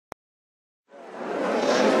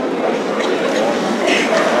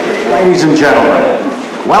Ladies and gentlemen,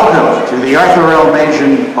 welcome to the Arthur L.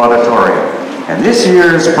 Machen Auditorium and this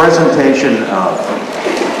year's presentation of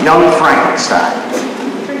Young Frankenstein.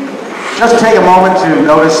 Just take a moment to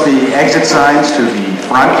notice the exit signs to the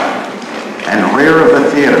front and rear of the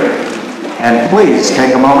theater. And please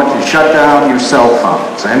take a moment to shut down your cell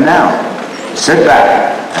phones. And now, sit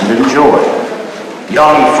back and enjoy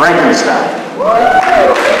Young Frankenstein.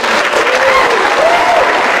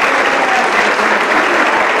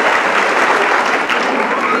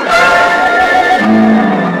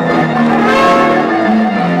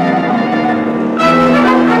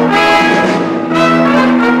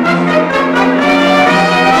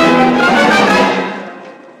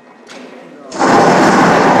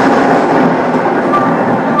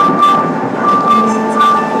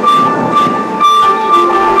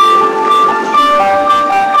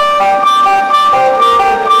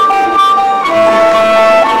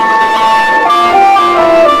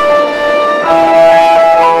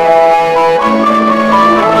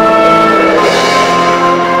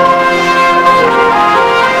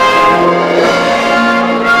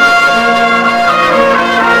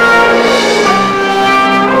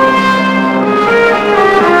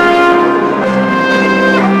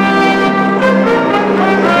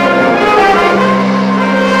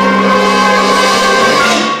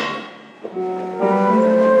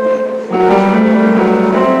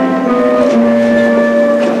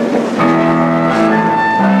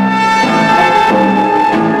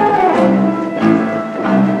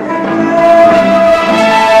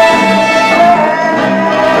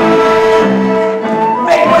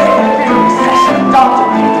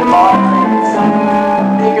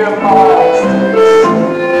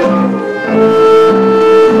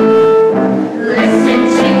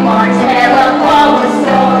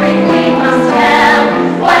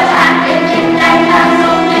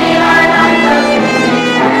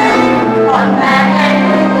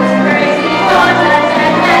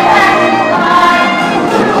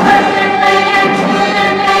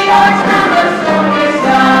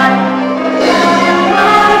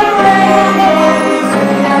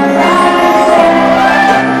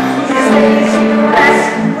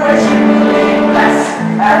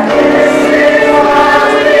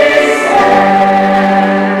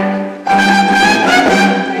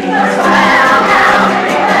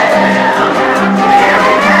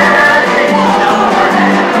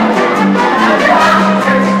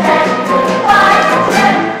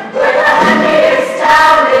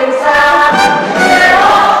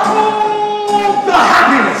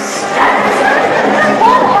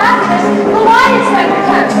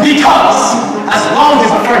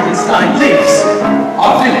 Frankenstein lives,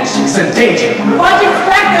 our village is in danger. But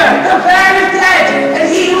Inspector, the bear is dead, and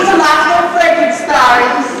he was the last of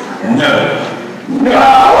Frankensteins. No.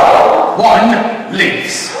 No. One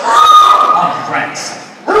lives. Our grandson.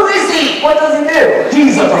 Who is he? What does he do?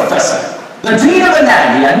 He's a professor, the dean of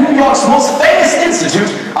anatomy at New York's most famous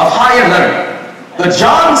institute of higher learning, the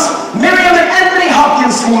Johns, Miriam, and Anthony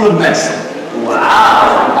Hopkins School of Medicine.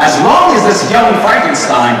 Wow. As long as this young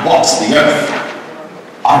Frankenstein walks the earth,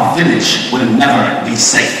 our village will never be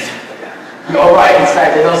safe. You're right,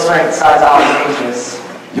 Inspector. Those Frankensteins are dangerous.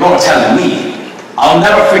 You're telling me. I'll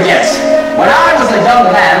never forget. When I was a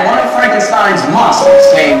young man, one of Frankenstein's monsters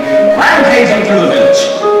came rampaging through the village.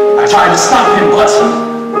 I tried to stop him, but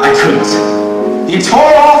I couldn't. He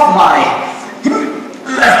tore off my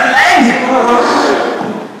left leg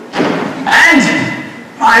and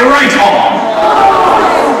my right arm.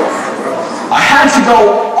 I had to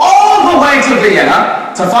go all the way to Vienna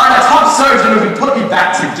to find a top surgeon who could put me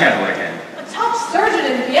back together again. A top surgeon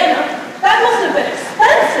in Vienna? That must have been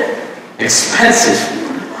expensive. Expensive?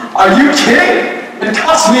 Are you kidding? It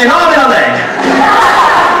cost me an arm and a leg.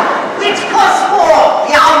 It costs more,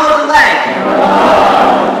 the arm and the leg.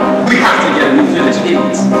 We have to get a new village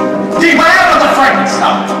idiot. Beware of the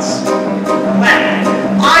Frankensteins. Well,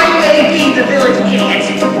 I may be the village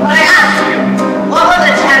idiot, but I ask you, what are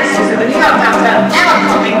the chances of a new doctor ever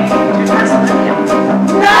coming to Transylvania?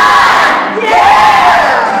 None!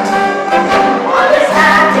 Yeah! On this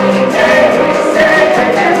happy day, we say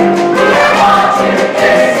together, we are all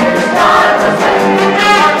together since God was made.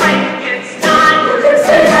 Frankenstein, the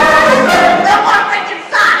more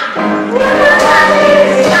Frankenstein! The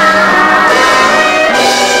Frankenstein!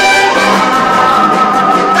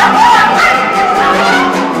 The more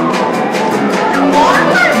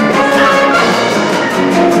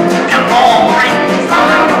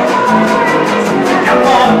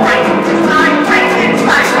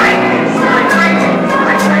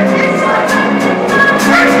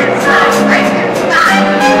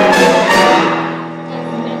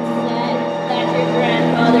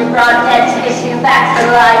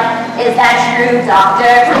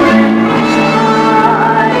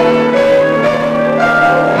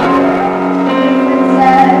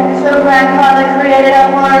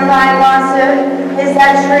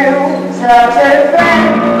that true, Dr.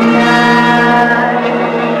 Frankenstein?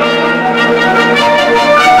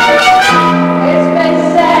 It's been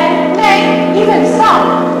said, nay, even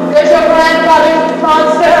some, that your grandfather's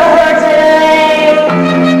monster her today.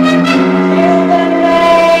 Killed and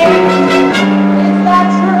made. Is that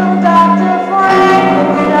true, Dr.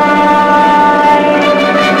 Frankenstein?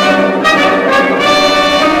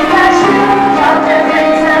 Is that true, Dr.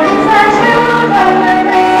 Frankenstein? Is that true, Dr. Frankenstein? Is that true?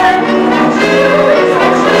 Is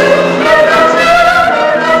that true? Is that true?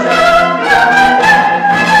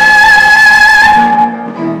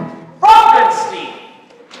 Frankenstein.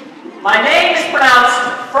 My name is pronounced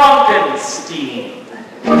Frankenstein.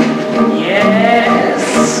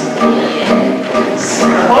 Yes, yes.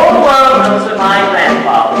 The whole world knows what my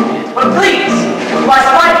grandfather did. But please, my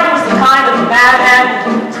wife was the kind of madman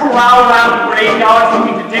who prowl around graveyards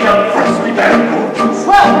looking to dig up freshly buried corpses.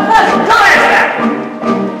 Well, come answer that!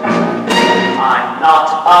 I'm not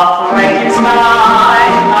a Frankenstein.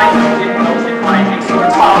 I didn't know that my things were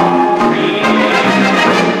top.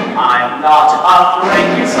 I'm not a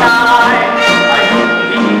Frankenstein. I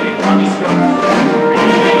don't believe in money stories.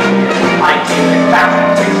 I give it back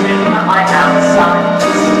to fiction. I am a science.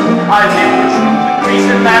 I live the truth with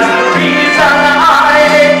reason. That's the reason I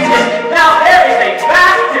exist. Now there is a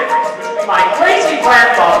vast difference between my crazy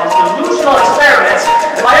grandfather's delusional experiments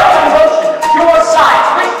and my own emotion of pure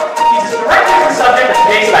science, which is directly the subject of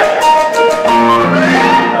today's lecture.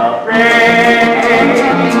 The brain,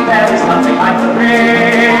 there is nothing like the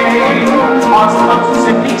brain. Monsters want to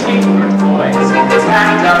simply take your toys,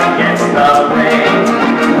 stand up against the rain.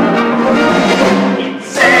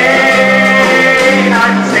 Insane,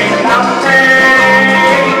 I'm insane about the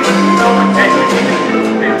brain. No integrity in the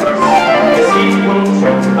universe is equal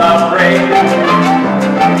to the brain.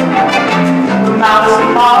 The mouse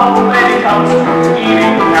and model when it comes to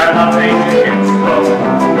eating have nothing to control.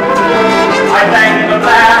 I bang the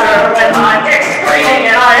bladder when I'm excreting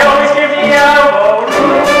and I always give the elbow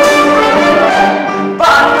room.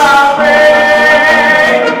 But the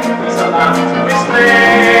brain is allowed to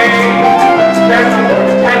explain. There's no word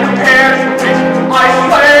that can compare to it. I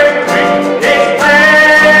swear to it, it's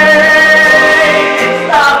brain. It's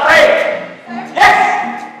the brain. Yes?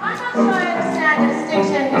 I'm not sure I understand the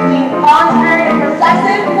distinction between voluntary and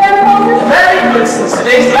reflexive nerve impulses. Very good, since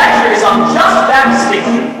today's lecture is on just that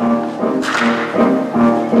distinction.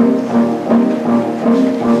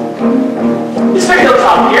 Mr.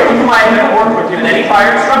 Hilltop here, with whom I have never worked or given any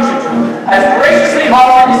prior instruction to, has graciously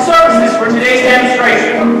offered his services for today's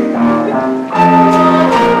demonstration.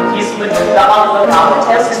 He's lifted the envelope out and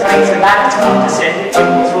tells his brains and back to descended to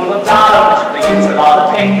his rule of God, of which believes in all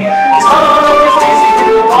the pain. His envelope is busy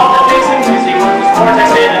with all that makes him busy with his vortex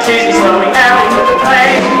energy, slowing down with the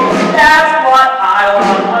brain. That's what I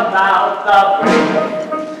love about the brain.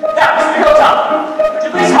 Now, Mr. Hilltop, would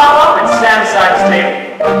you please hop up and stand beside his table?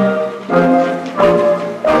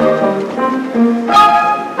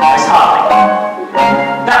 Nice hopping.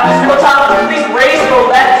 Now, Mr. Hilltop, would you please raise your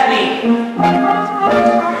left knee?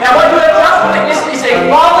 Now, what you have just witnessed is a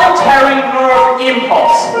voluntary nerve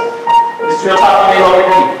impulse. Mr. Hilltop, you may lower your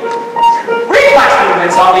knee. Reflex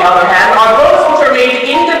movements, on the other hand, are those which are made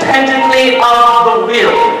independently of the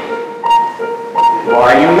will.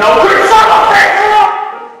 Why, you know good son of a bitch!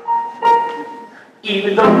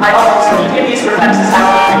 Even though I almost need these reflexes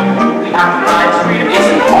have to be after Ryan's freedom, it's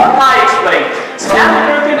important I explain. Synaptic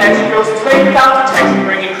nerve connection goes straight without detection,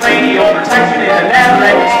 bringing cranial protection in a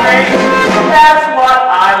never-ending strain. That's what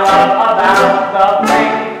I love about the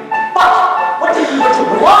brain. But what if you were to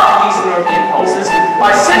block these nerve impulses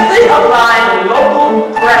by simply applying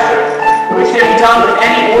local pressure, which can be done with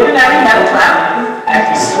any ordinary metal clamp, and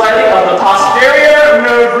the swelling of the posterior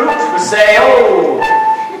nerve roots for, say,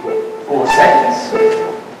 4 seconds.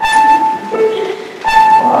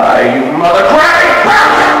 Why, you mother crappy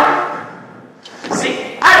bastard!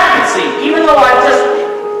 See, as you can see, even though I've just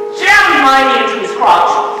jammed my knee into his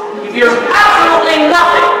crotch, he feels absolutely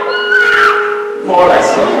nothing. More or less.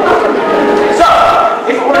 So,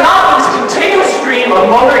 if it were not for this continuous stream of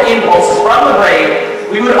motor impulses from the brain,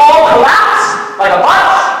 we would all collapse like a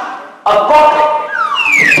bunch of broccoli.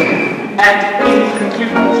 And in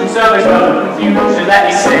conclusion, so there's no confusion, let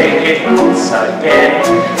me say it once again.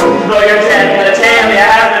 Though you're dead in the tail, you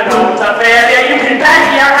have the note of failure, you can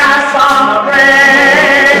bang your ass on the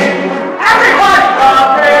brain. Everybody, the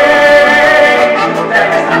brain. There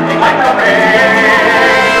is nothing like the brain.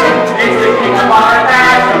 It's the king of our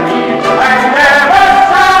anatomy, and never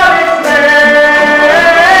shall its name.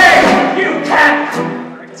 You can't.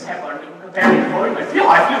 Crickets can't learn to compare it for you. I feel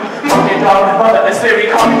like you. Okay, dog, let's say we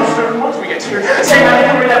call you a certain once we get to your same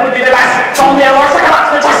that would be the best. It's only a more second.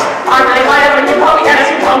 I'm really glad that when you call me Dennis,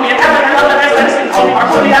 you told me to have another business. You told me or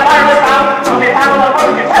told me that virus found. Told me to have a little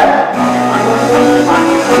work to tell. I'm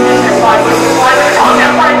going to this line, but call me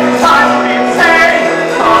up right time to be insane.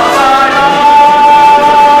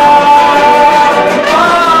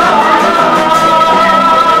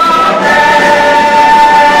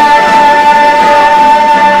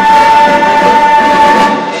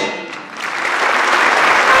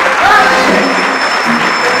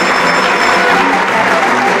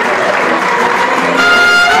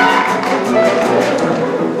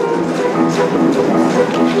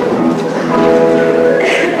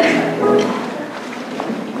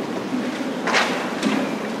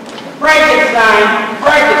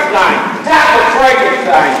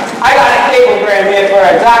 Frankenstein. I got a cablegram here for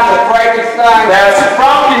a Dr. Frankenstein. That's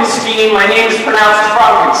Frankenstein. My name's pronounced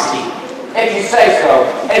Frankenstein. If you say so.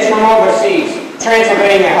 It's from overseas.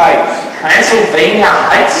 Transylvania Heights. Transylvania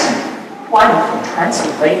Heights? Why from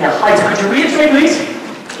Transylvania Heights? Could you read it to me, please?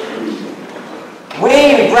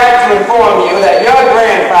 We regret to inform you that your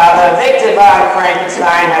grandfather, Victor von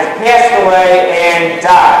Frankenstein, has passed away and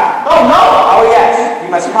died. Oh, no! Oh, yes. You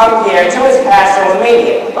must come here to his castle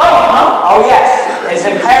immediately. Oh, yes. It is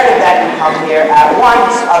imperative that you come here at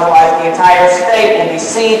once, otherwise the entire state will be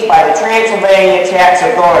seized by the Transylvania tax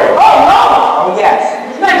authority. Oh, no! Oh, yes.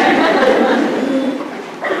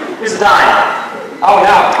 Who's dying? Oh,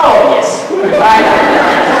 no. Oh, yes. Right.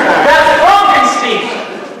 That's Frankenstein!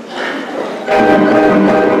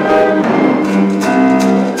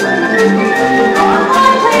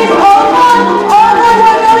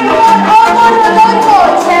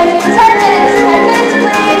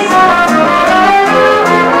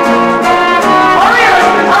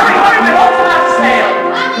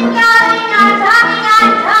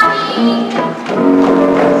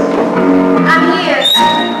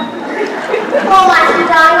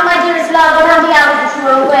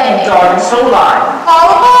 Darling, so live.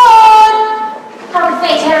 All aboard! How could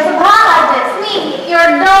fate tear us apart like this? Me, your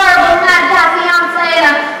adorable madcap fiancé in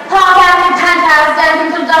a Park Avenue penthouse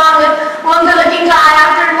dancing till dawn with one good-looking guy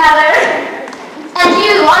after another. And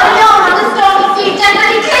you, on a dome on the stormy sea,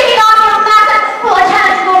 gently taking on your massive, well, I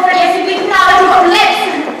cannot go for yes, you can now let you go lips.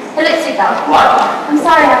 The lipstick though. What? I'm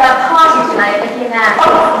sorry I got party tonight with you now.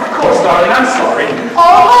 Oh, of course, darling, I'm sorry.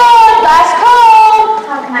 All aboard! Last call!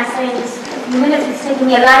 How can I say this? Minutes it's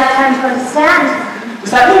taken me a lifetime to understand.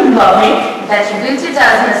 Does that mean you love me? Bet your boots it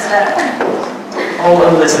does, mister. Oh,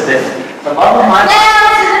 Elizabeth, the love of my...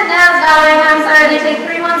 Nails, darling, I'm sorry they take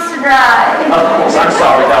 3 months to dry. Of course, I'm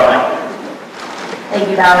sorry, darling.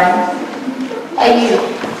 Thank you, darling. Hey, you.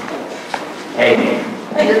 Hey, me.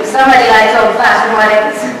 Somebody likes old-fashioned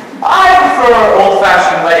weddings. I prefer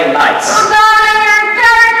old-fashioned wedding nights. Oh, darling, you're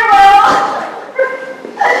incredible.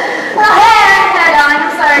 Well, hey, darling,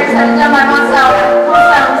 I'm sorry, because I've done my myself.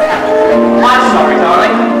 I'm sorry,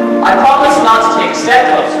 darling. I promise not to take a step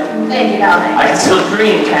closer. Thank you, darling. I can still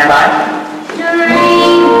dream, can't I?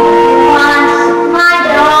 Dream once, my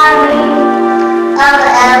darling, of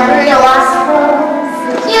every lustful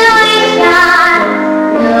situation.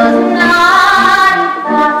 Those naughty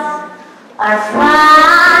thoughts are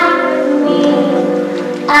fine with me,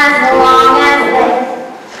 as long as they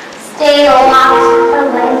stay locked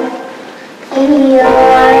away in your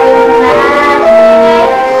imagination.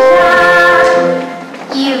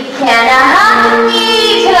 You can hug me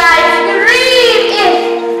till I scream if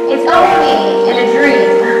it's only in a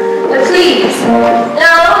dream. But please,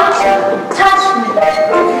 don't touch me.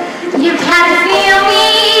 You can feel me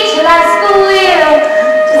till I squeal,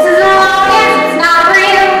 just as long as it's not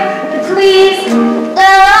real. But please,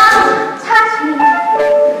 don't touch me.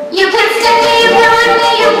 You can stick me, you can lick me,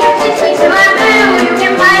 you can pinch me to my boo. You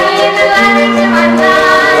can bite me and lie me to my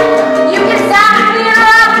blood. You can stop me or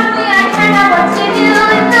off me, I can't know what to do.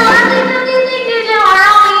 If the lovely things you do are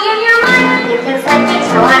only in your mind, you can set me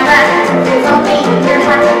till I'm back. It's only in your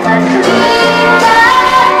heart, but please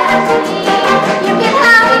don't touch me. You can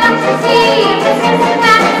have me up to see if this is a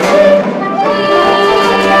fantasy.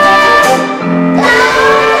 Please don't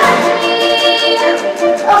touch me.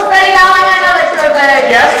 Oh, Freddie, darling, I know that you're a bird.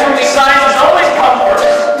 Yes, movie science has always come first.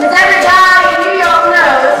 Because every guy in New York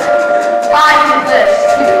knows I do this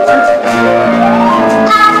too.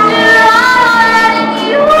 After all, letting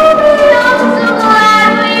you know, so glad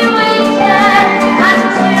we waited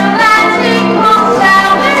until that tinkle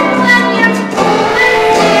shower when you're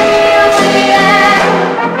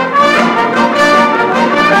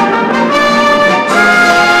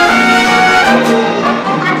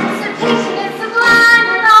Anticipation is sublime,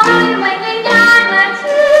 and although you make me die, but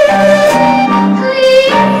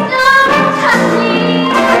please don't touch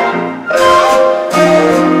me.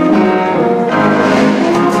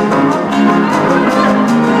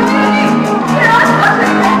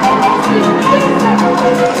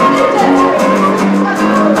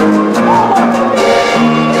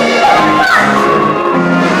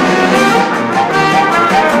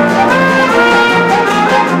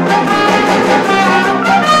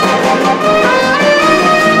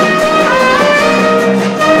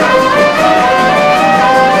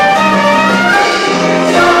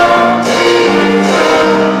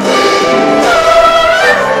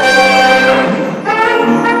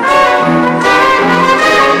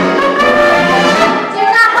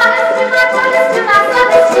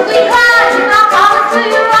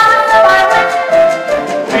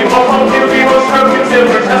 still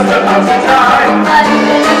were just about to die. But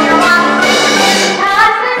even if you're watching,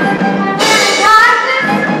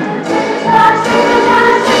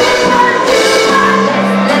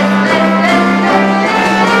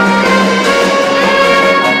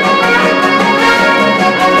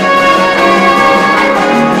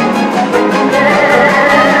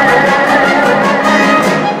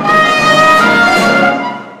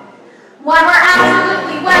 when we're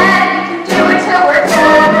absolutely wed, we can do it till we're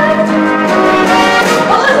dead.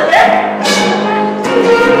 Elizabeth!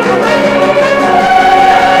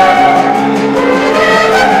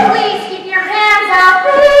 Please keep your hands out.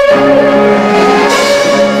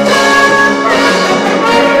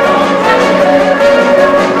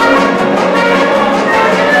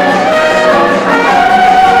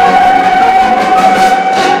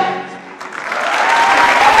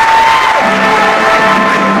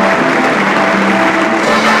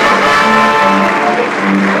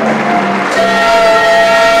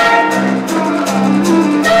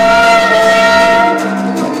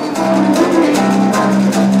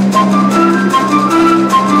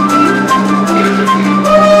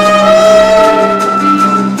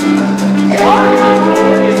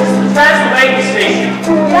 Is this the Transylvania station?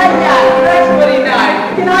 That's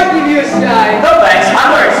 29. Can I give you a sign? No thanks, I'm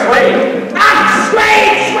wearing suede. Ah,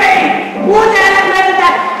 Swede! Wouldn't have meant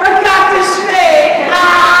that? I got the Swede!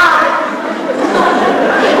 Ah!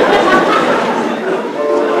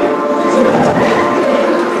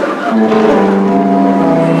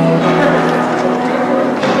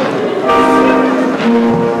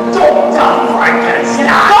 Dr. Frankenstein!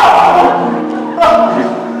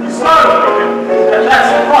 You startled me.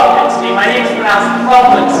 That's Frankenstein. My name's pronounced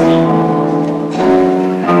Frankenstein.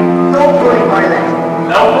 Don't worry, Marley.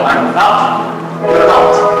 No, I'm not. You're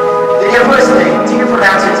not. Then your first name, do you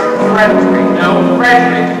pronounce it Frederick? No,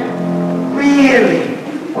 Frederick. Really?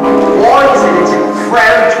 Why isn't it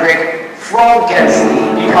Frederick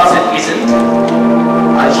Frankenstein? Because it isn't.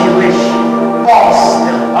 A Jewish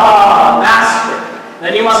bastard. Ah, master.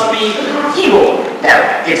 Then you must be evil. No,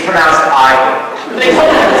 it's pronounced Ivor. They told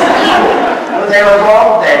me it was evil. Well, they were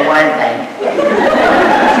wrong then, weren't they?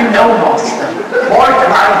 You know, master, my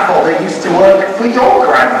grandfather used to work for your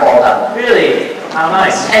grandfather. Really? How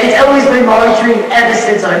nice. And it's always been my dream ever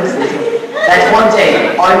since I was little that one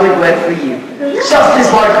day I would work for you, just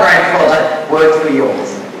as my grandfather worked for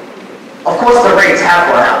yours. Of course the rates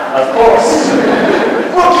have gone up. Of course.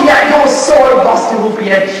 Looking at your soil, master, will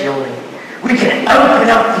be a joy. We can open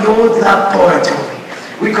up the old laboratory.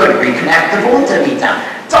 We could reconnect the voltmeter,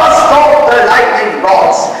 dust off the lightning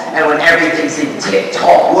rods, and when everything's in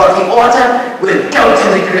tip-top working order, we'll go to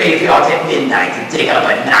the graveyard at midnight to dig up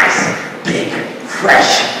a nice, big,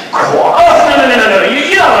 fresh corpse. Oh, no.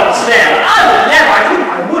 You don't understand.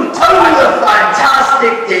 I wouldn't tell All you. the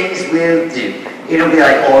fantastic things we'll do. It'll be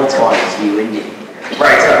like old times, you and me.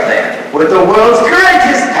 Right up there, with the world's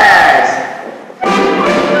greatest pairs.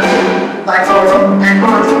 Like Laurel and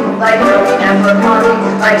Monty, like Bill and Bacardi,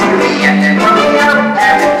 like Juliet and Romeo,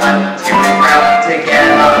 everyone to and fro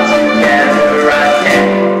together again.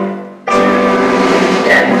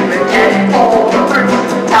 Together again, for the first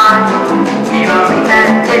time, we've only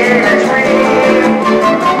met in a dream.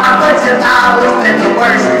 Our months of hours been the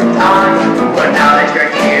worst time, but now that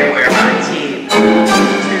you're here, we're my team.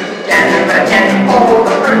 Together again, for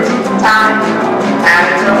the first time,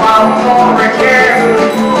 having to walk for a care.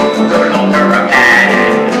 No longer a man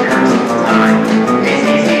in the curse of time. It's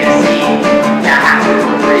easy to see, you have to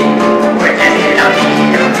agree. We're destined to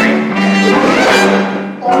be a dream.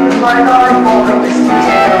 All of my life, all of this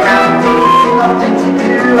music around me, nothing to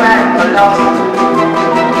do at the lost.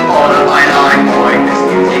 All of my life, boy, this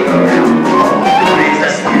music around me, who is a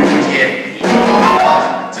stupid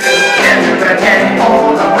together again,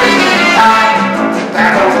 all the first time.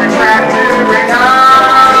 Back on the track to bring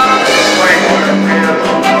on. We're gonna thrill.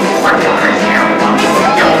 We're gonna hear one.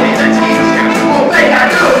 You'll be the teacher. We'll make a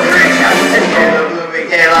new creature. And hear the blooming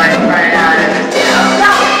daylight right out of this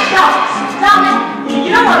town. Stop it!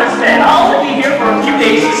 You don't understand. I'll only be here for a few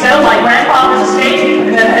days to settle my grandfather's estate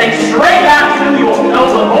and then heading straight back to New York. No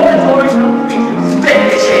laboratories, no creatures. Make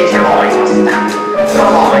me change your mind, now.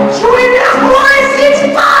 Come on, join us, boys.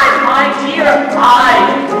 It's fun. My dear,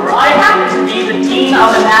 I happen to be the dean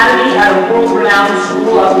of anatomy at a world-renowned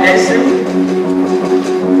school of medicine.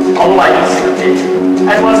 Although I do sing a bit,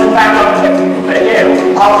 and was in fact a Yale.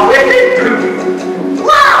 A wicked poo.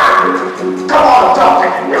 Wow! Come on, doctor.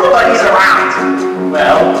 Nobody's around.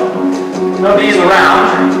 Well, nobody's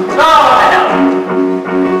around. Oh, I know.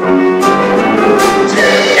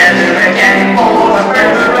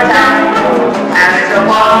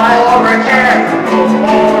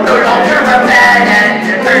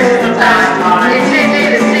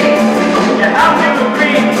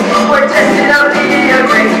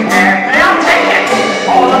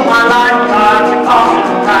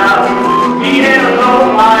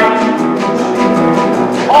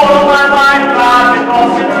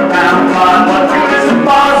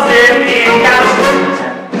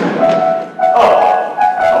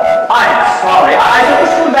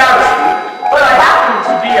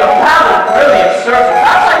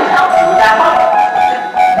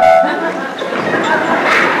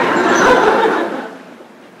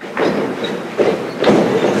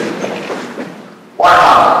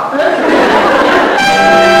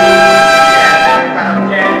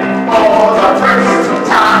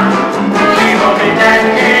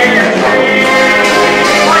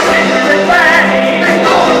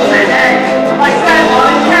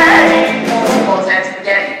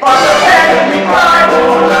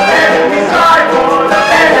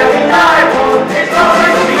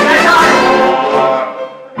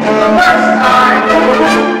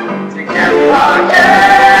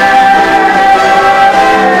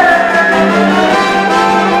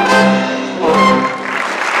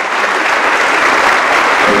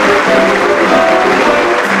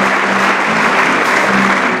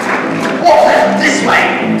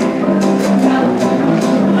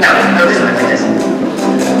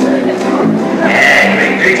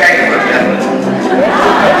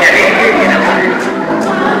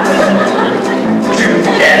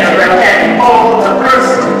 Together again for the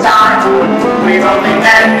first time. We've only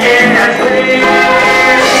met in a dream.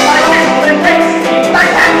 Like Hansel and Tracy,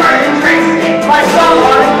 like Hammer and Tracy, like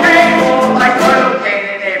someone came, like Royal King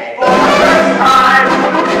and Abel for the first time.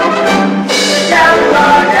 Together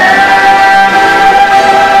again.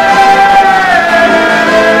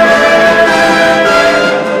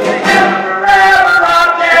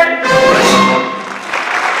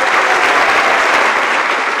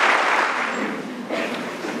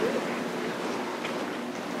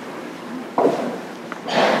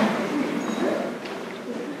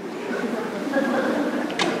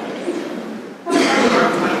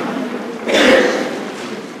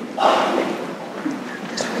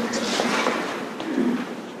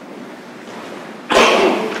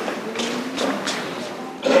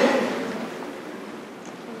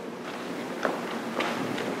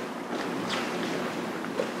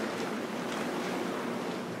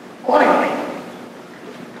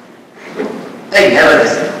 Hey, Helen.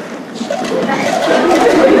 This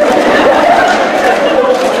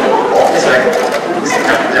way.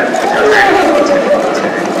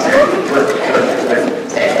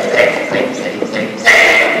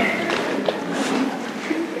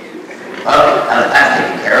 Well, now that that's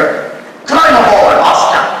taken care of, climb aboard,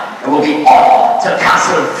 Oscar, and we'll be off to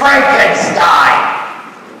Castle Frankenstein.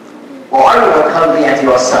 Or I will come at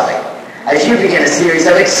your side as you begin a series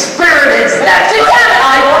of experiments that...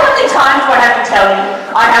 I don't have the time for I have to tell you.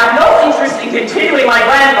 I have no interest in continuing my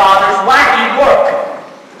grandfather's wacky work.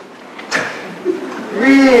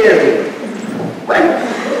 Really? Well,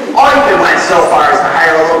 I even went so far as to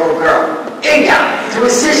hire a local girl, Inga, to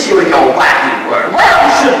assist you in your wacky work. Well,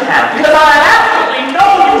 you shouldn't have, because I have absolutely no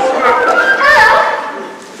use for it. Hello.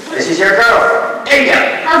 This is your girl,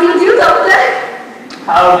 Inga. How do you do, Doctor?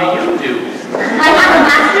 How do you do? I have a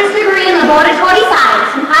master's degree in laboratory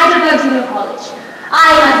science from Heidelberg Junior College.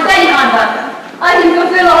 I am a semi-con doctor. I can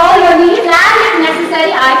fulfill all your needs, and if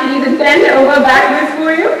necessary, I can even bend over backwards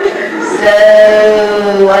for you.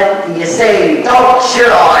 So, what do you say? Don't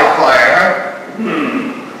your eye fire?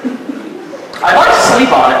 I'd like to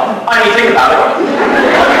sleep on it. I mean, think about it.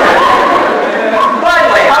 By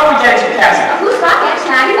the way, how are we getting to the castle? Who's rocket,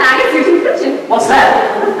 shaggy, baggy, suit encryption? What's that?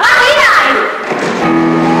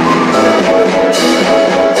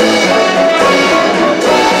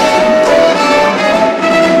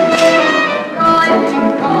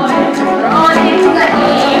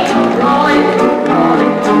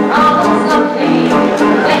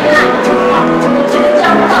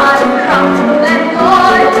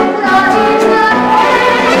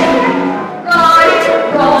 Roy,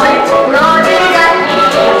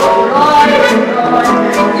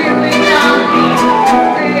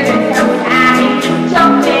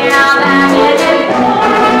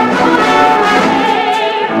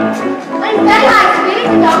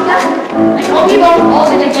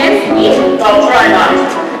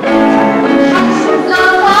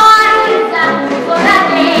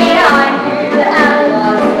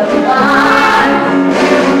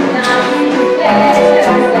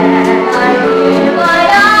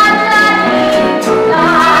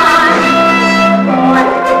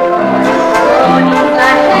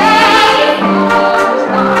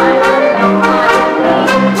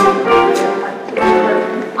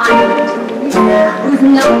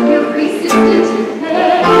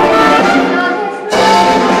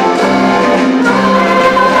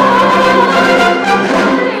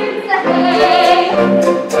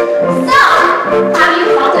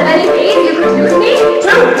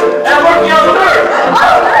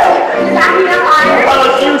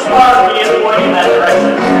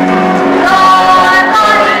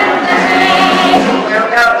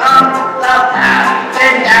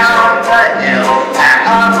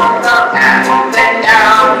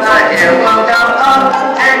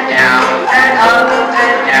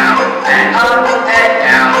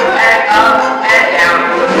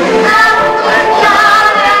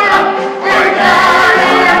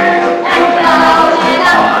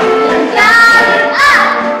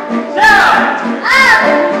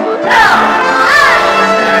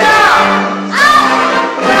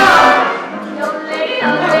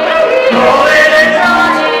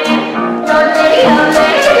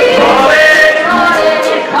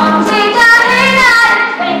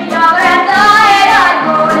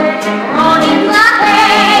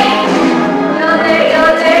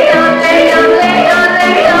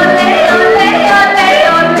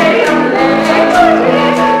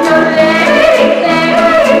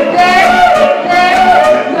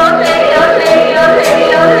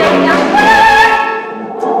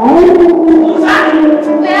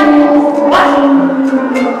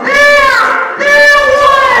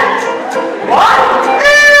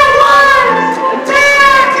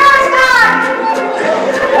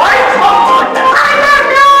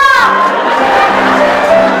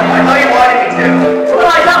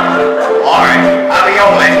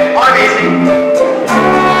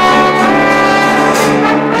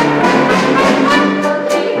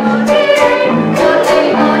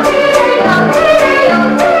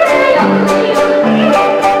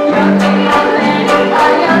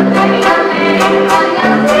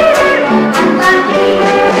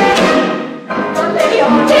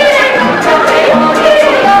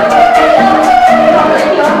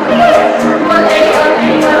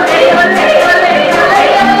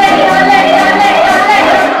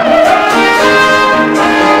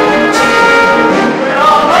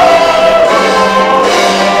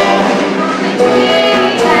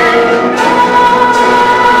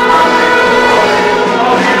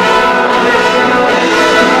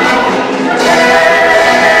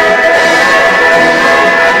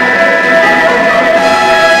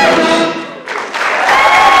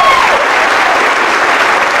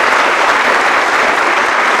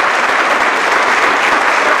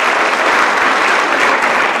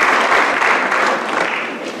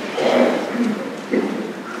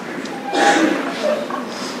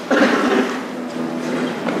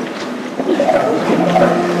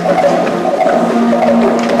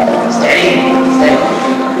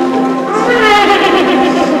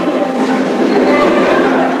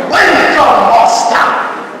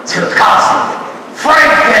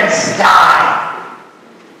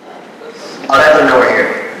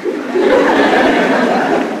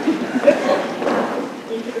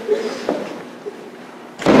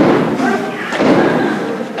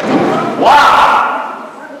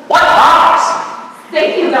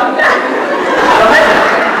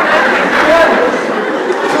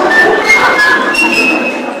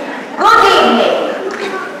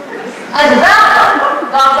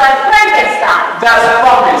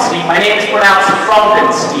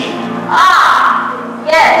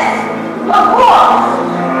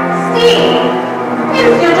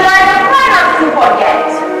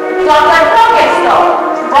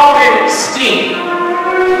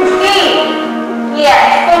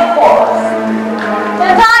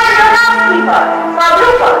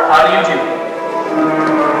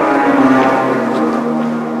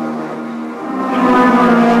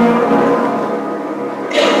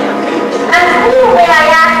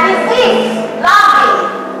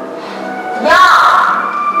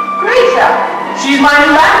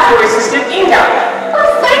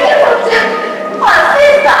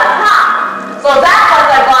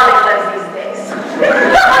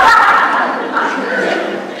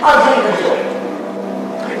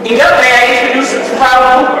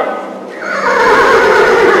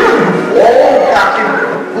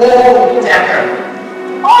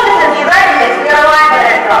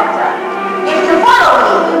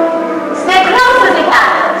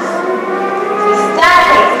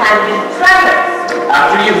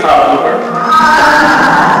 Frau Cooper.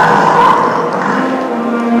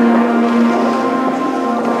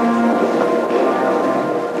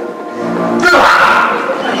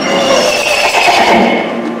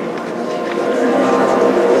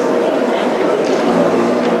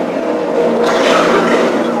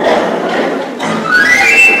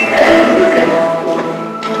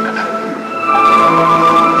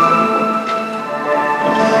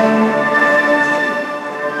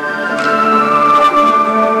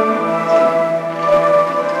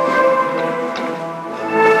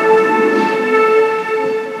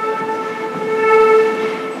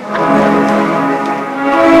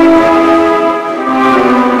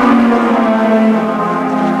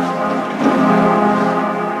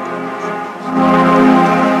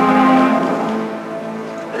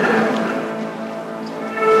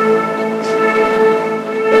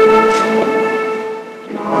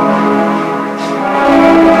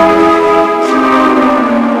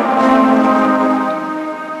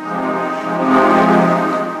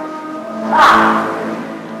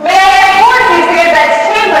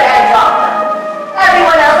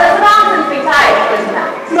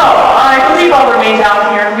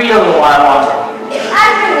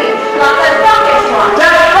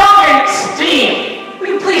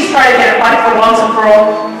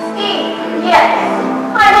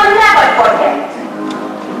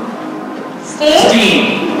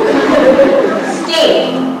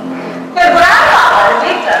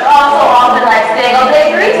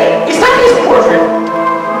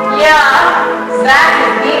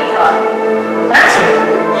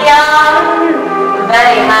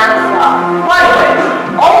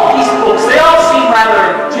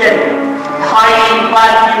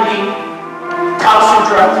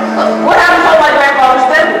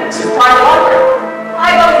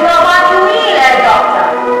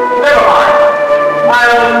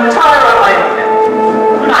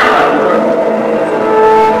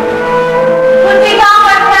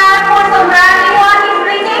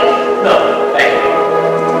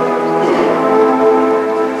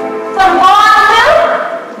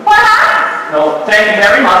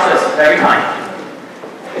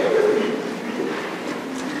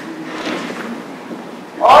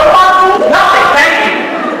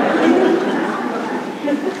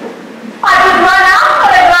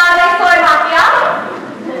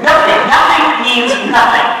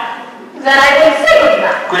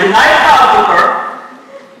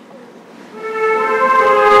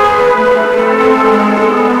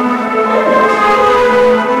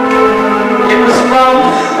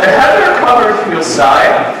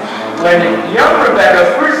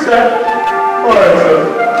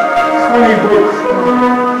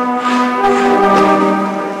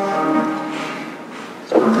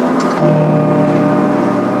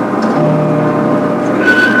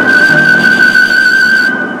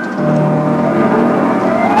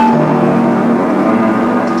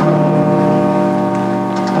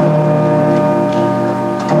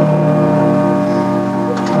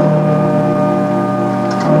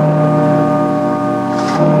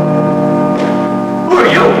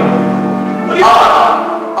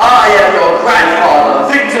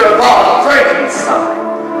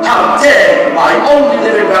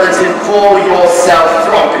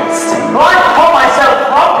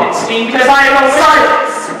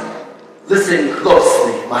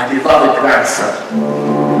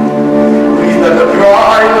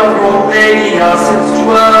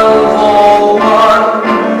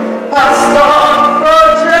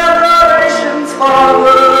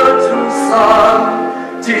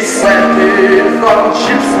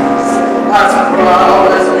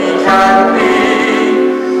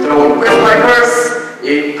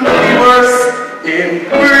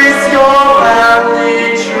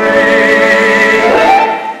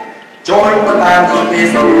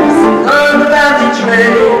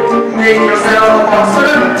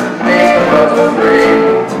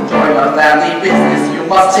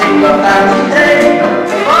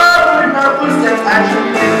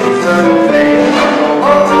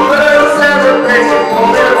 Celebrate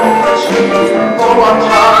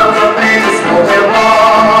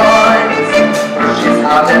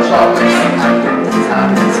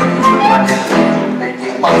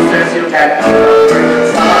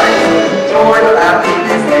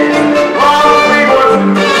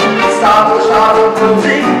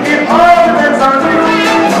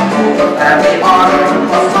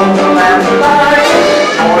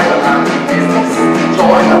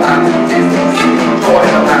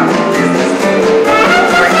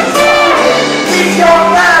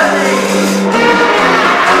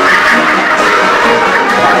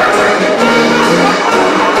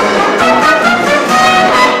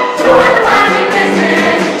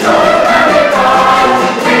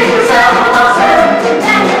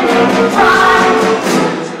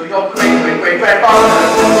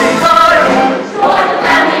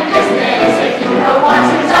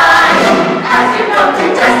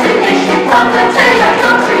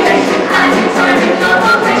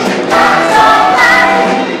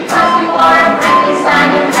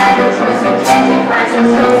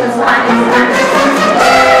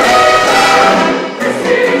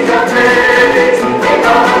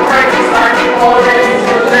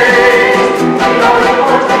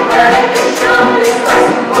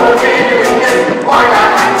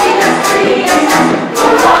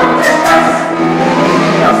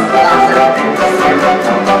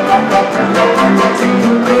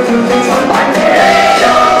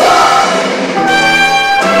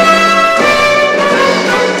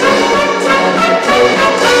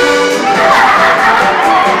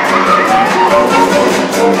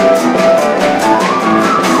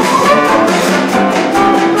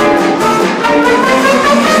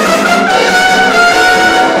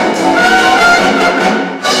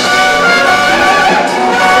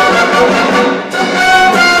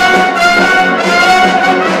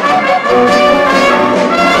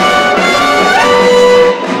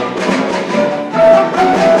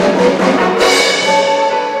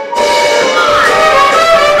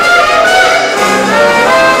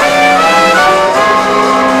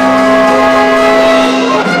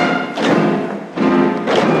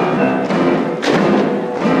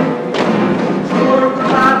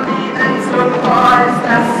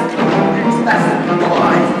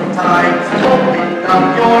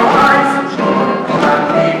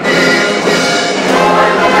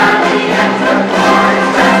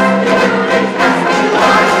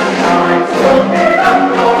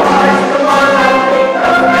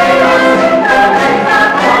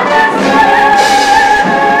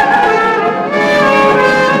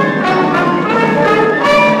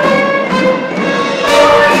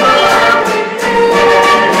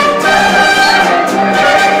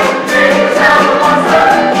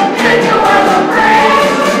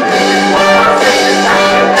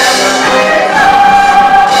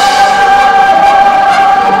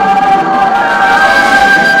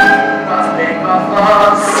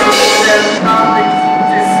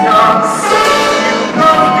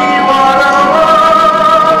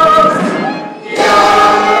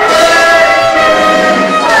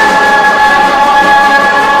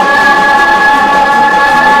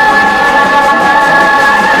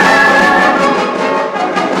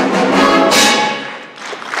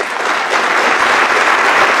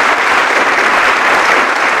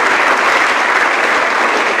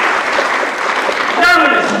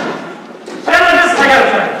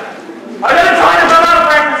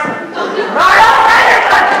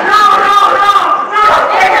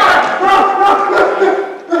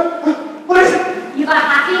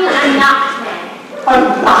I'm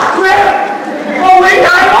not there. Only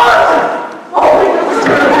 9 months. Only it was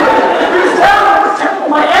terrible.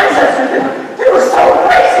 My ancestors, they were so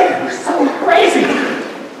crazy. They were so crazy.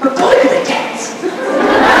 But boy, could they dance.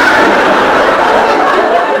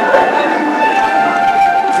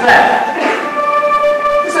 What's that?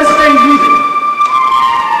 It's that strange music.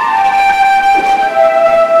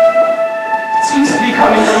 It seems to be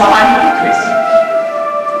coming from behind me, Chris.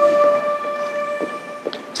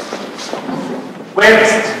 Where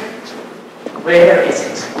is it? Where is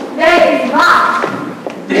it? There is what?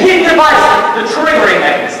 The hidden device, the triggering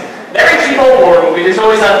mechanism. In every cheap old war movie, there's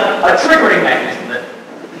always a triggering mechanism that...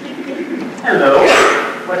 Hello,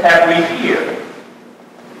 what have we here?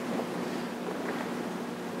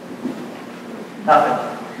 Nothing.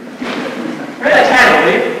 Bring that candle,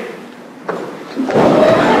 will you?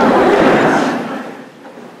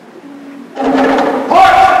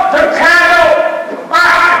 Put the candle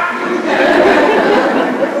back!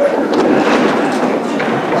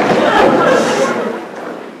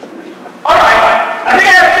 Alright, I think I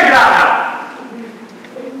have it figured out now.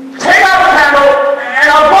 Take out the candle, and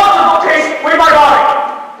I'll bolt the bookcase with my body.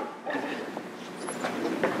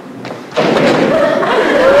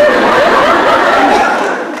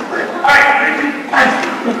 Alright.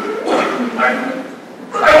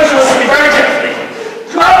 I want you to listen to me very carefully.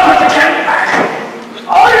 Do not put the candle back.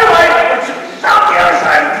 All your life, I want you to stop the other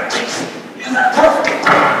side of the case. Isn't that perfect?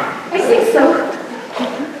 I think so.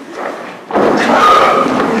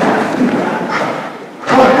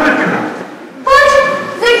 Put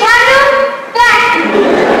the candle back.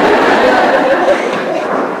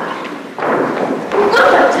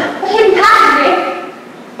 Look at the hidden passageway.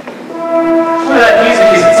 Where that music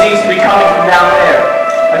is, it seems to be coming from down there.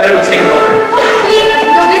 I better go take a look. Please, go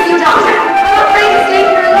with you, Doctor. I'm afraid to stay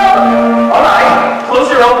here alone. Alright, close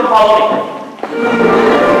your open, follow me.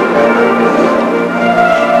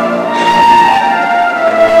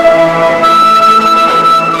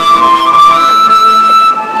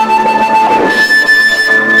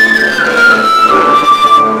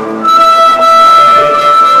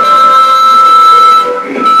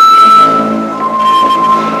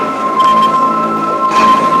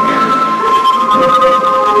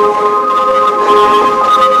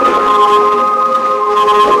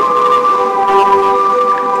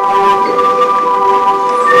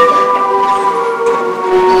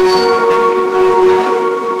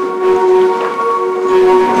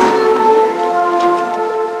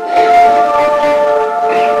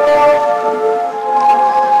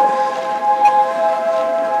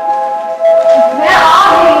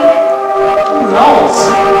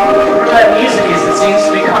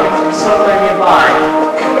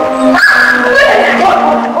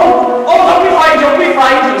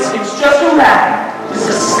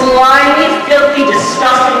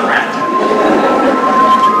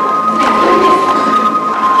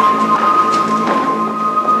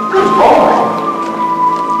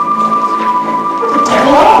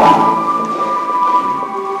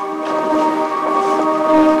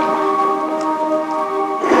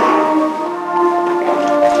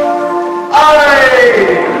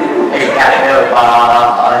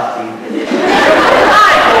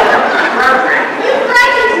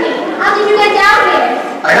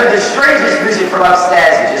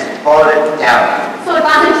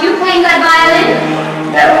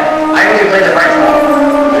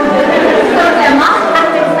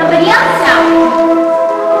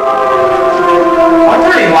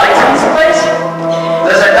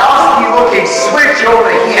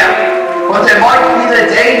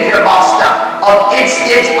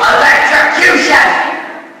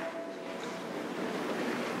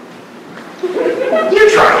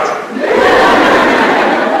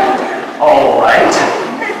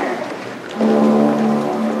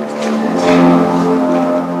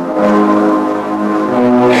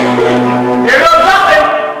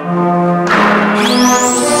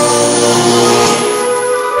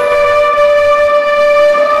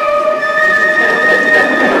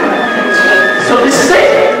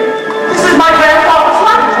 This is my grandfather's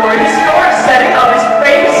laboratory, historic setting of his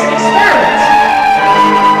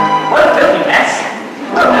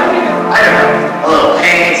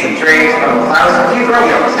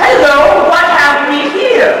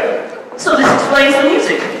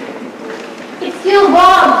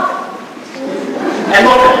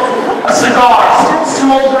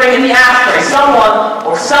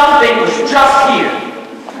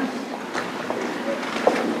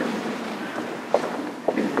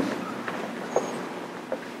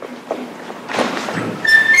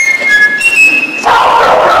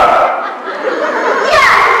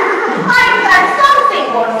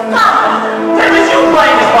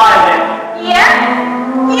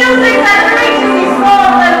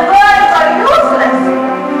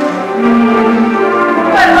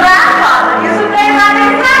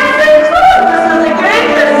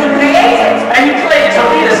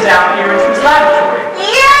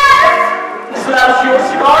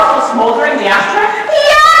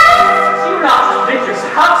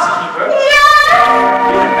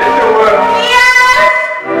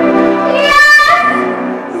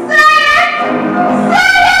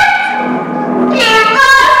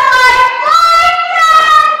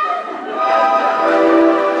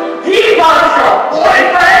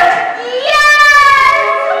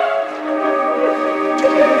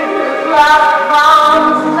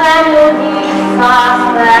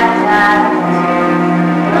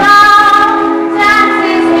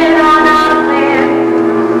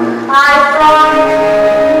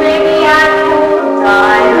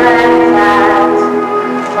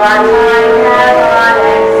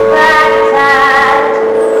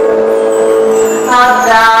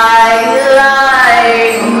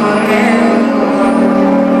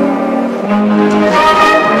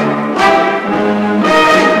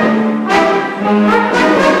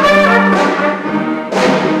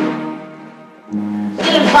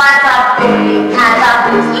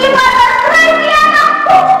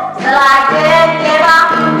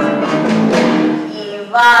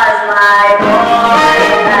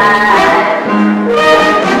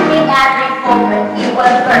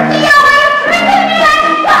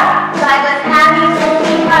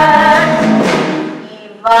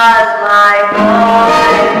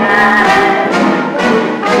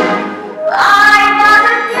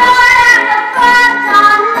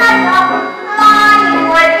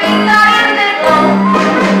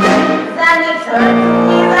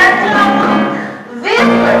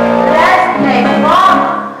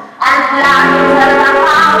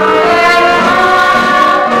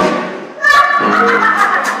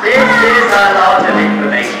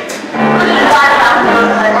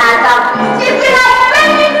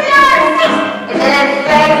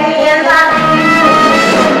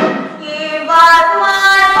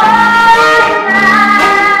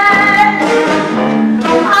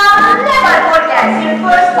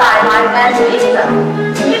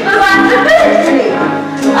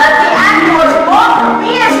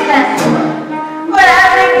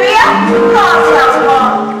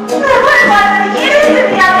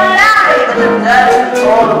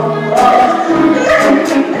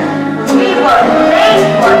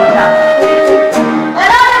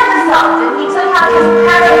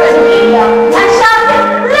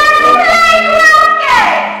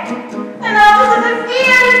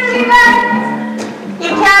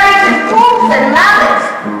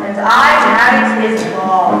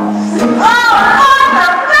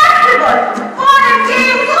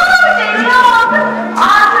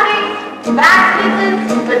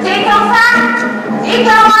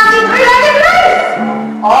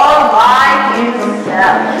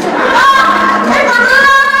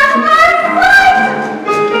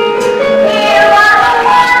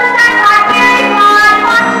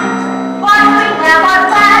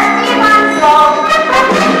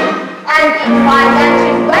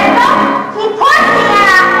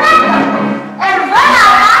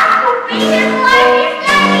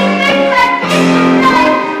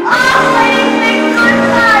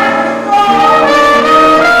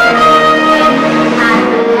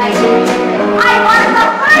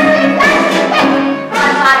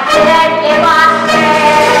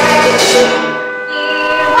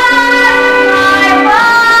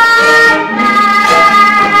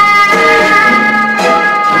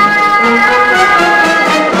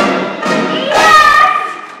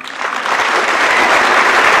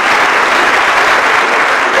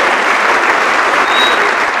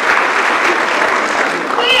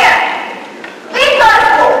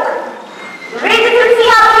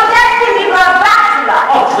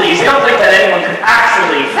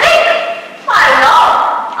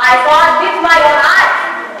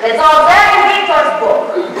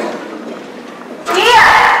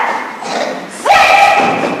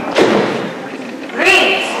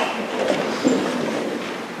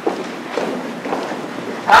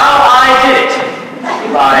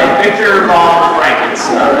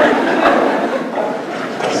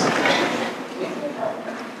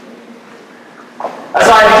As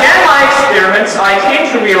I began my experiments, I came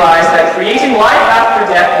to realize that creating life after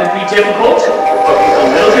death would be difficult, but with a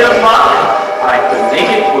little bit of luck, I could make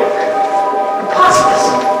it work.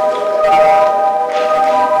 Preposterous.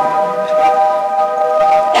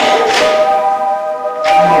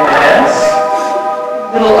 Yes.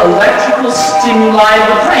 Little electrical stimuli in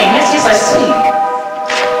the brain. Yes, yes, I see.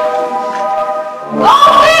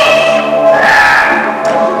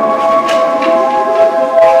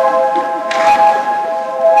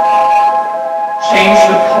 Change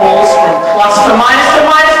the poles from plus to minus to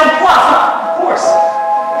plus. Of course.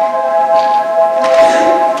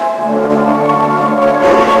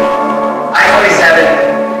 I-27.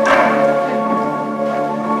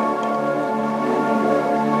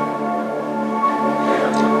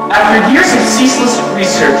 After years of ceaseless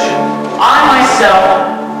research, I myself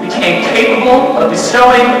became capable of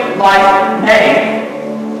bestowing life, nay,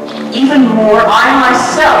 even more, I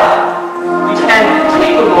myself became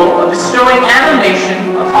capable of bestowing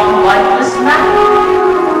animation upon lifeless matter.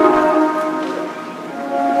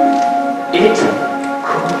 It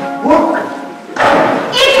could work.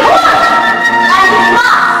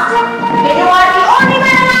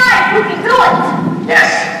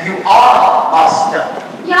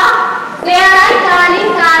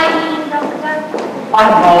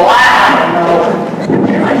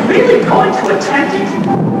 to attend it?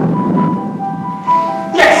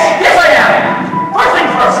 Yes, I am. First thing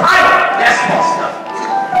first, I guess more stuff.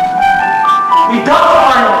 We dug to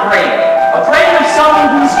find a brain of someone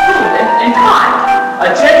who's good and kind, a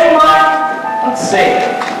gentleman. Let's see.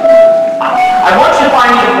 I want you to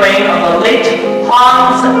find me the brain of the late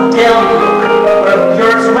Hans Delbrück.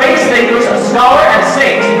 Yours raised figures, a scholar and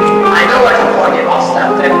saint. I know where to point it. I'll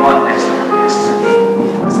step in one next to this.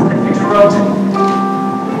 What's that picture wrote?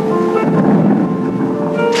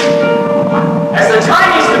 As the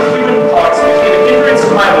tiniest of human parts became an hindrance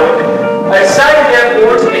to my work, I decided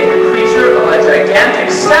therefore to make the creature of a gigantic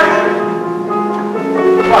stature.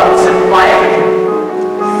 Well, to simplify everything.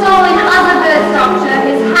 So in other words, Doctor,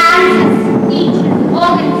 his hands, his speech, his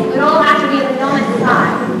organs would all have to be of enormous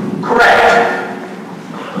size. Correct.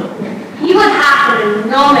 He would have an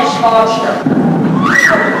enormous fortune.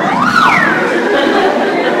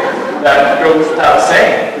 That goes without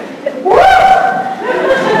saying.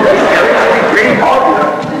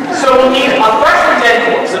 So we'll need a freshly dead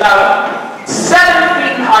corpse about 7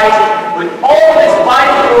 feet in height with all his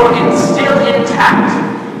vital organs still intact.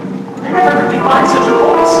 I never could find such a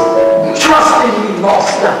voice. Trust in me,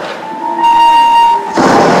 master.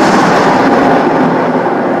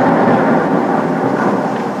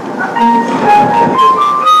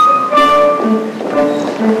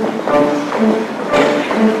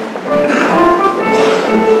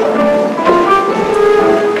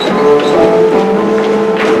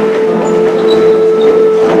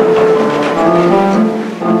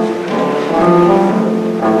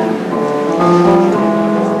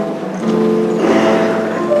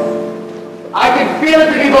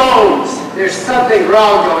 There's something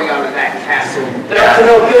wrong going on in that castle. They're up to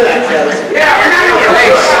no good, I tell you. Yeah, we're not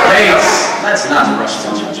Wait, let's not rush to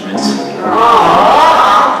judgment.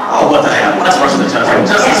 Oh, what the hell? Let's rush to judgment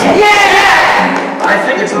just this once. Yeah! I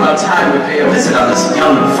think it's about time we pay a visit on this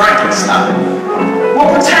young Frankenstein. We'll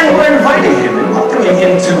pretend we're inviting him and welcoming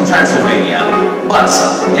him to Transylvania. But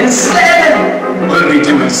instead, we'll be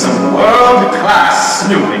doing some world-class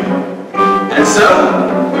snooping. And so,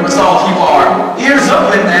 we must all keep our ears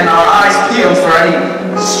open and our eyes peeled for any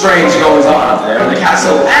strange goings on up there in the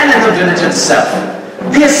castle and in the village itself.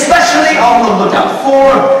 Be especially on the lookout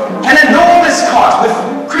for an enormous cart with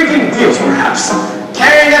creaking wheels, perhaps,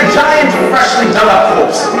 carrying a giant, freshly dug-up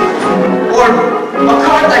corpse. Or a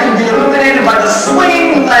cart that can be illuminated by the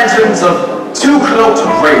swinging lanterns of 2 cloaked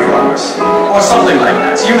grave robbers. Or something like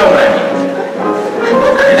that. You know what I mean.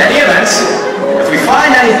 In any event, if we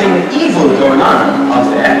find anything evil going on up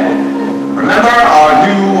there, remember our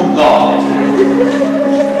new law.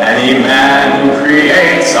 Any man who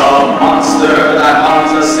creates a monster that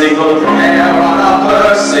harms a single hair on a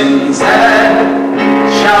person's head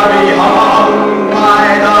shall be hung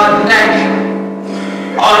by the neck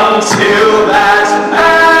until that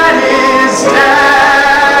man is dead.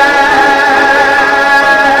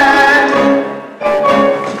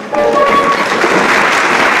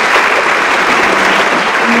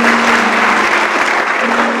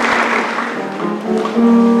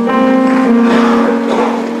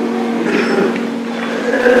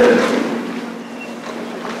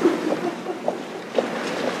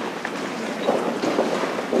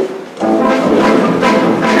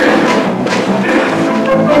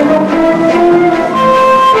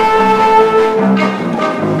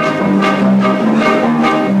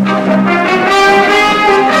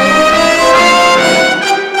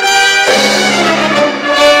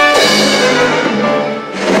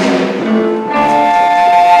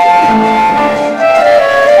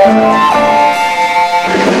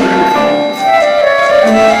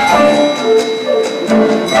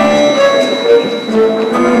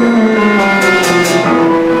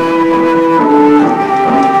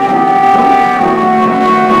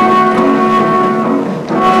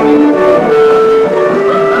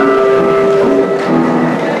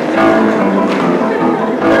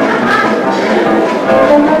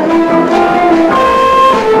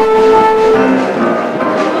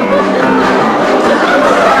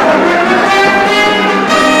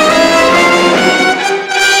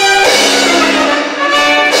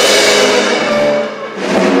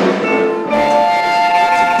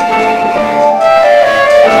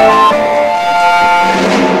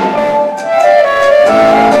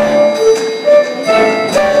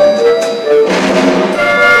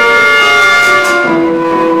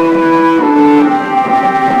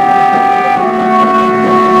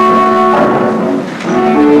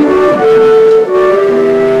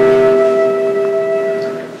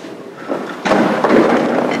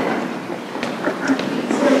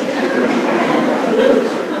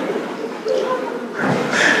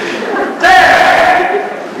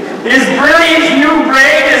 Hercules' new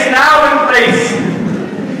brain is now in place.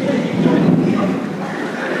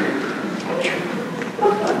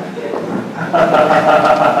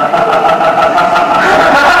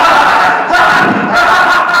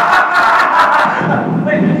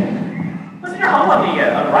 Wait, wasn't your hump on the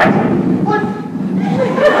right? What?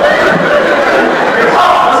 Your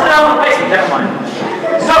hump wasn't out of the basement, never mind.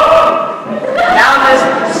 So, now let's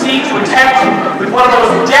proceed to attempt with one of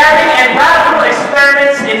those daring and radical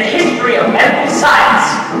experiments in the history of medical science.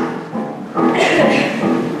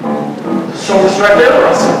 Shoulders directly over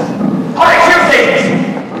us. All right, clear stations.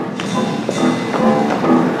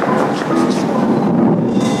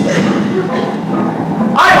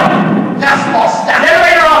 Yes, boss.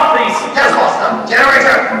 Generator off, please. Yes, boss.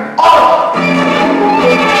 Generator on.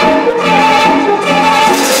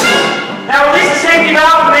 Now release the safety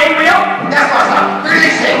valve of the main wheel. Yes, boss.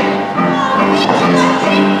 Releasing.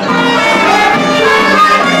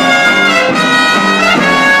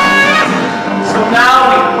 So now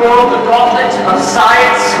we throw the gauntlet of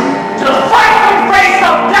science to the frightful face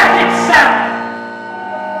of death itself.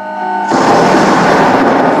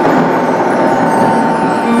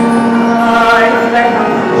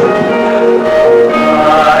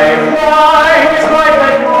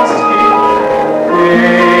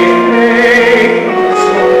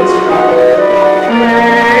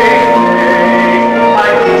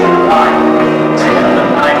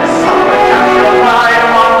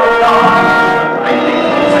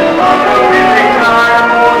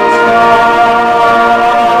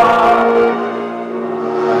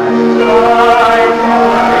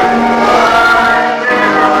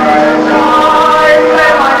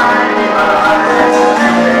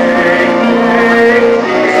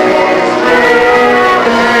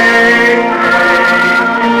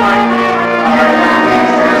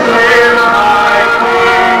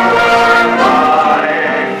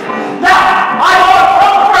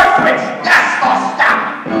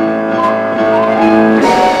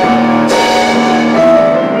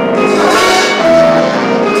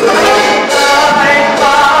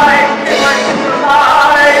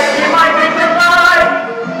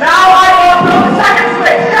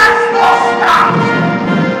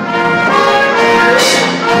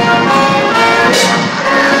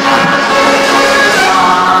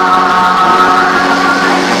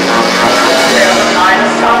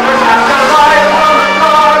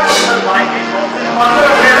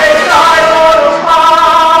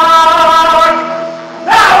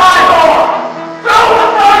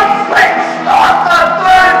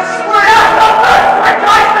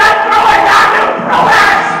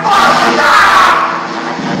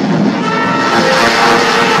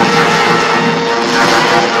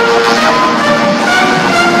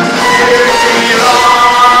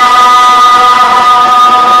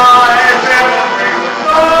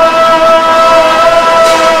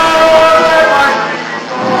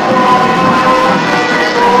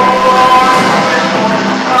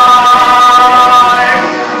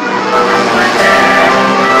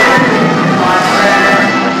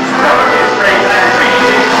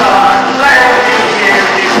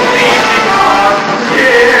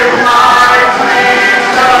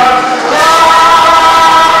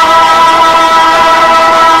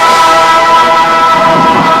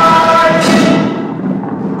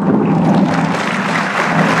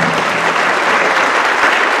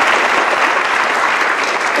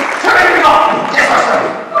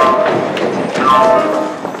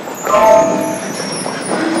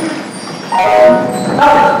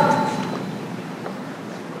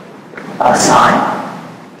 A sign?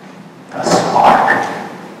 A spark?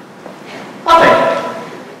 Nothing.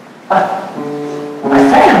 I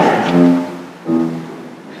failed.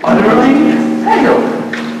 Utterly failed.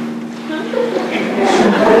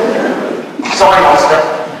 Sorry, Master.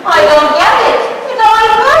 I don't get it. It's all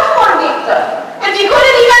good for Victor. And he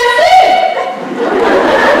couldn't even see.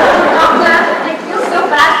 Doctor, I feel so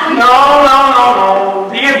bad for you.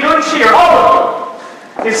 No. Be of good cheer, all of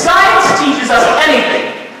you. If science teaches us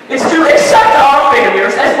anything, it's to accept our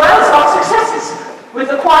failures as well as our successes with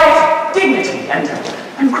a quiet dignity and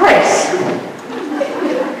grace. You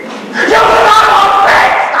are not all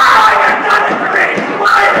Frankenstein! I am not a great.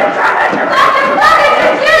 I am not a great. Dr. Bucket,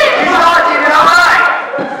 you're kidding me. He's not even alive!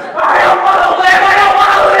 I don't want to live! I don't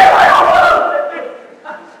want to live! I don't want to live!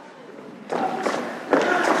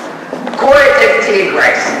 Quiet dignity and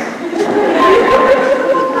grace.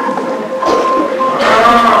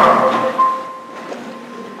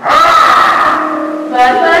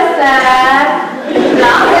 What was that?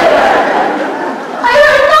 Nothing. I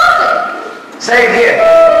heard nothing. Same here.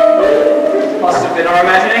 Must have been our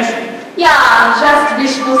imagination. Yeah, just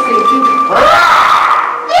wishful thinking.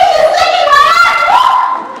 Hurrah! This is thinking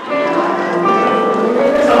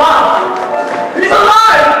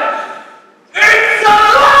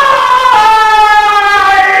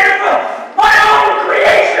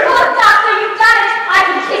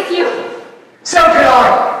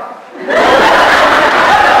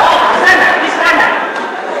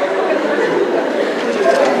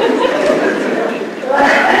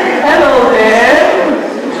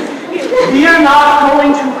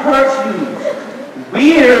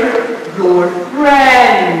your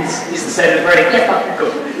friends. Is the sentence ready? Yes, Doctor.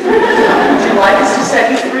 Good. Would you like us to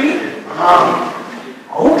set you free?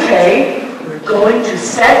 Okay, we're going to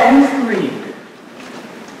set you free.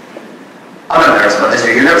 I'm not nervous about this.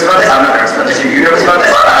 Are you nervous about this? I'm not nervous about this. Are you nervous about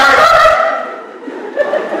this? I'm not nervous about this.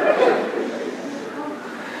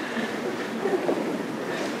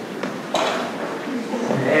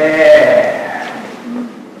 There.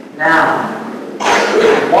 Now, I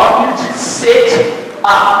want you to sit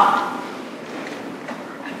up.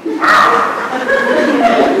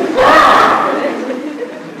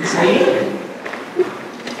 See?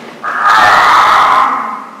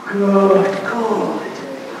 Good, good.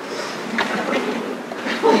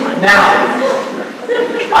 Now,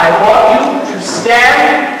 I want you to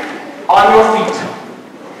stand on your feet.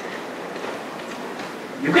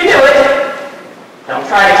 You can do it. Don't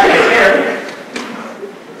try to kick here.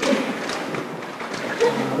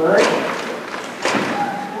 Good.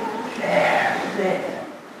 There.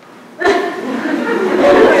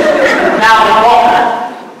 Now walk.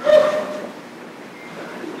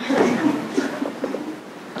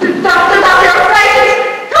 Doctor, I'm frightened.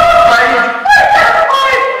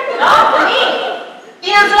 Not me.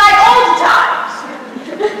 Feels like old times.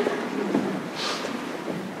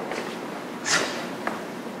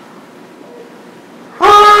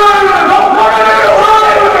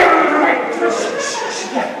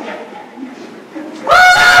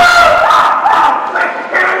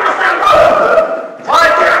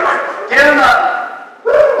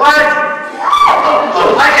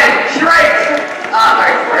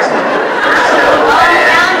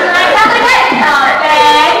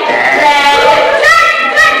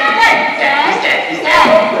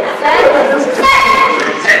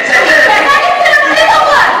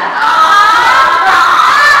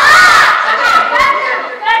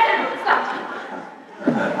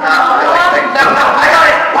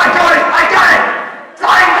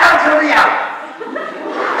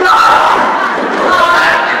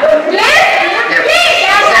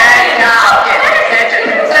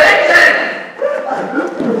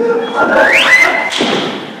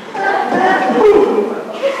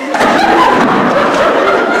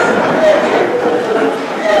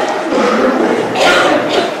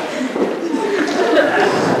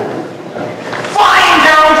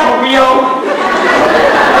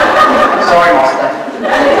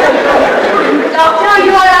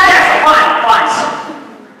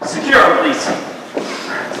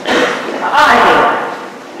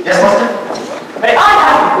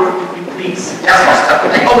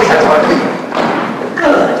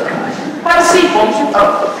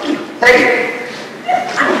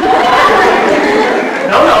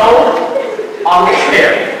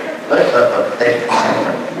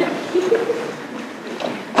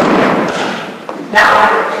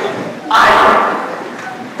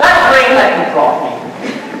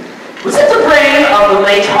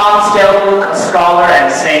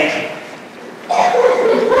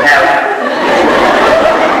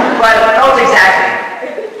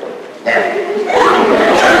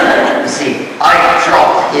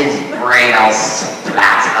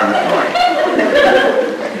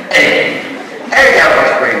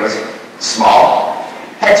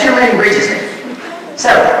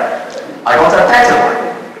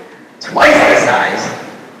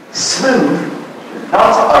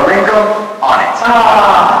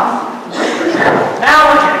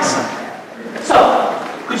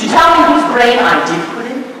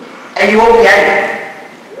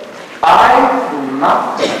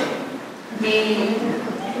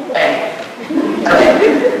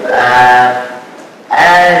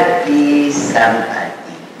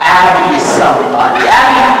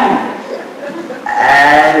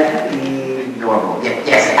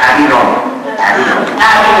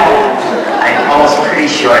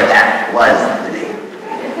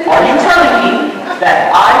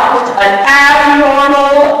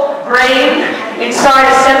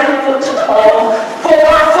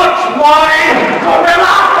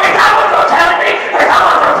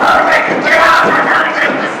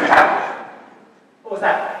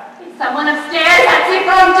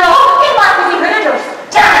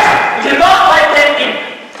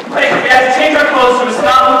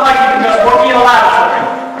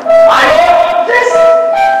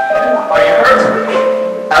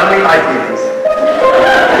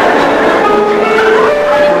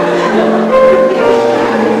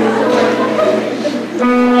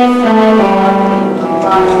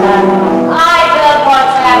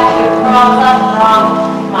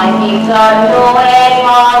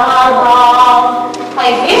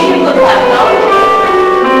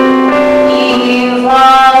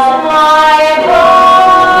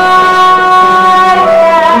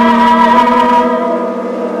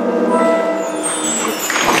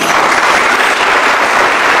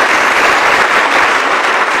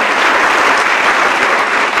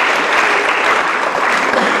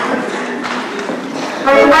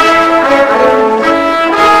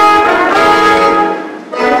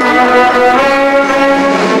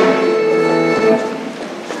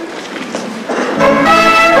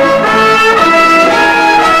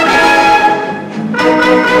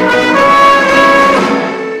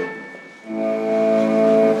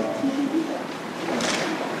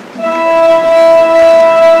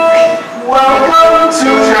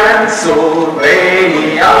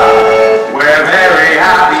 Transylvania. We're very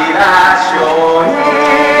happy that you're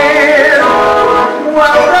here.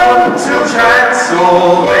 Welcome to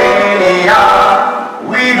Transylvania.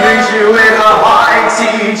 We greet you with a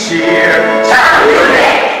hearty cheer.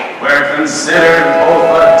 We're considered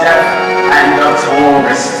both a death and a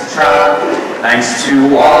tourist trap. Thanks to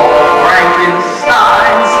all the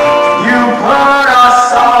Frankensteins, you put us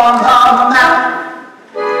on the map.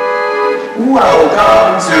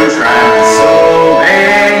 Welcome to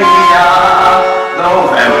Transylvania. Though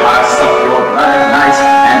vampires suck your blood at night,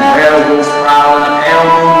 and werewolves prowl in the pale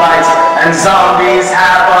moonlight, and zombies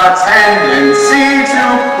have a tendency to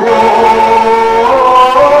roam,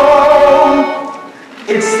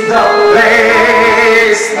 it's the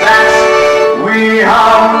place that we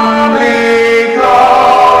humbly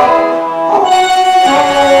call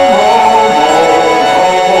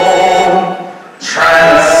home.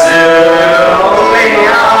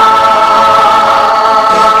 Transylvania.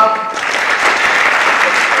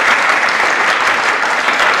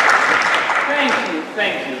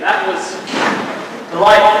 Thank you. That was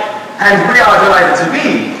delightful. And we are delighted to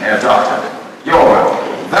be, Herr Doctor. You're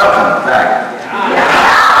welcome back.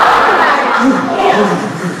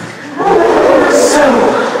 So,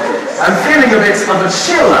 I'm feeling a bit of a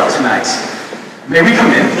chill up tonight. May we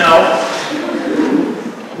come in? No,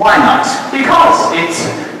 Why not? because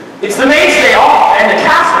it's the mainstay off, and the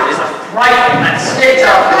castle is a frightful mess. It's a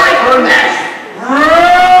frightful mess.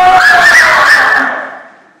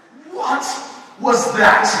 What was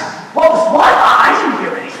that? What was what? I didn't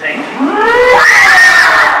hear anything.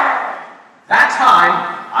 That time,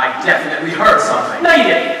 I definitely heard something. No, you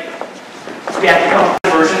didn't. We have to come up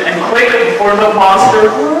with a version and quick before the monster.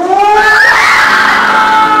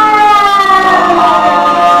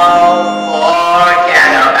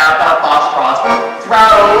 Forget about the foxtrots.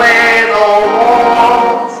 Throw away the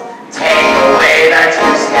walls. Take away the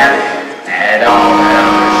two-step. Head on the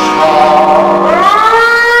shore.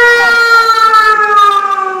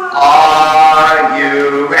 Are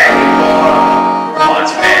you ready for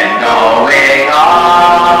what's been going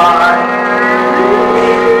on?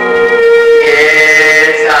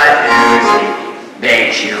 It's a doozy.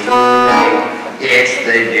 Makes you think it's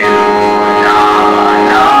the new phenomenon.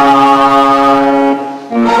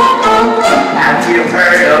 Have you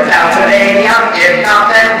heard of Pennsylvania? If not,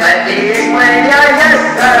 then let me explain ya. Yes,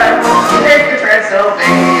 sir. It's the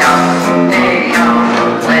Transylvania.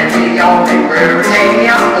 When the only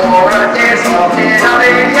Britannia or a dance off in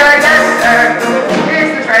Albania. Yes, sir.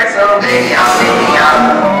 It's the Transylvania.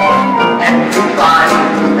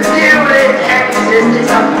 Everybody's doing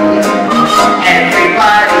existence of me.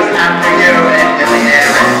 Everybody's after you and doing their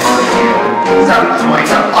some join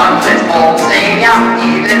the fun, let's all sing out,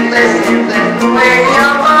 even listen, let's play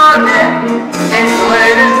your fun. And